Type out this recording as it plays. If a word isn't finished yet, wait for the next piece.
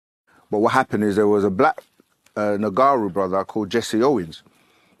But what happened is there was a black Nagaru brother called Jesse Owens.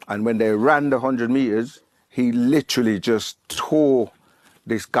 And when they ran the 100 meters, he literally just tore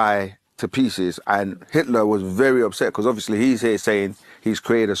this guy to pieces. And Hitler was very upset because obviously he's here saying he's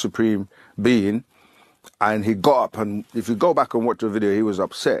created a supreme being. And he got up, and if you go back and watch the video, he was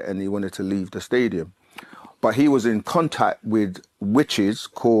upset and he wanted to leave the stadium. But he was in contact with witches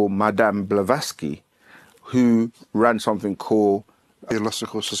called Madame Blavatsky, who ran something called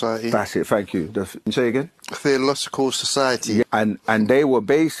Theological Society. That's it, thank you. Say again? Theological Society. Yeah. And they were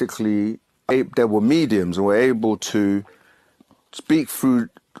basically, they were mediums and were able to speak through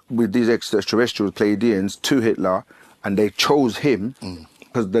with these extraterrestrials, Plaedians, to Hitler, and they chose him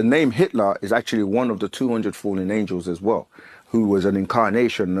because the name Hitler is actually one of the 200 fallen angels as well, who was an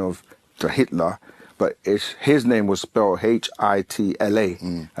incarnation of the Hitler. But his name was spelled Hitler,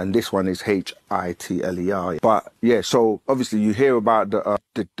 and this one is Hitler. But yeah, so obviously you hear about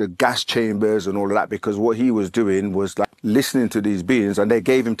the gas chambers and all of that because what he was doing was like listening to these beings, and they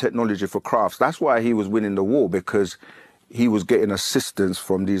gave him technology for crafts. That's why he was winning the war, because he was getting assistance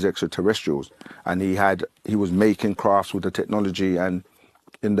from these extraterrestrials, and he was making crafts with the technology. And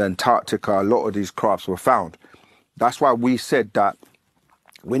in the Antarctica, a lot of these crafts were found. That's why we said that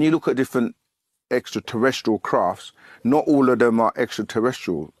when you look at different extraterrestrial crafts, not all of them are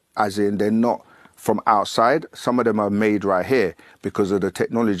extraterrestrial, as in they're not from outside. Some of them are made right here because of the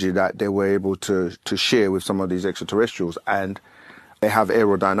technology that they were able to share with some of these extraterrestrials, and they have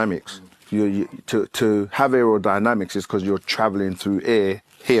aerodynamics. To have aerodynamics is because you're traveling through air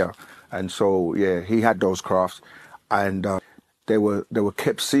here, and so yeah, he had those crafts, and they were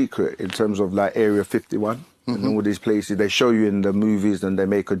kept secret in terms of like Area 51 and all these places. They show you in the movies and they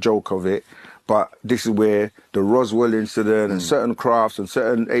make a joke of it. But this is where the Roswell incident and certain crafts and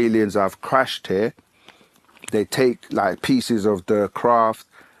certain aliens have crashed here. They take like pieces of the craft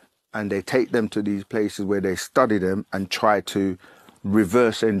and they take them to these places where they study them and try to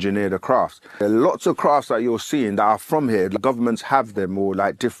reverse engineer the crafts. There are lots of crafts that you're seeing that are from here. The governments have them, or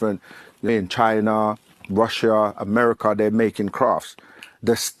like different, in China, Russia, America, they're making crafts.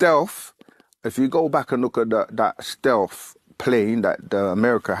 The stealth, if you go back and look at that stealth plane that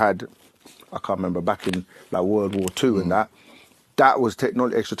America had, I can't remember, back in like World War II and that was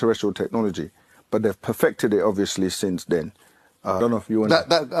extraterrestrial technology. But they've perfected it obviously since then. I don't know if you want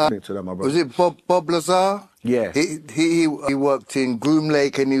to link to that, my brother. Was it Bob Lazar? Yeah. He worked in Groom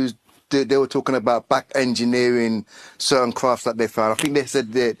Lake, and they were talking about back engineering certain crafts that they found. I think they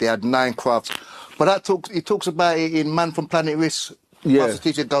said they had 9 crafts. But he talks about it in Man from Planet Risk. Yeah. Master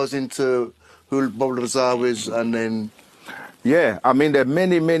Teacher goes into who Bob Lazar is, and then... Yeah, I mean, there are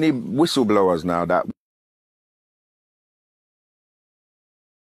many, many whistleblowers now that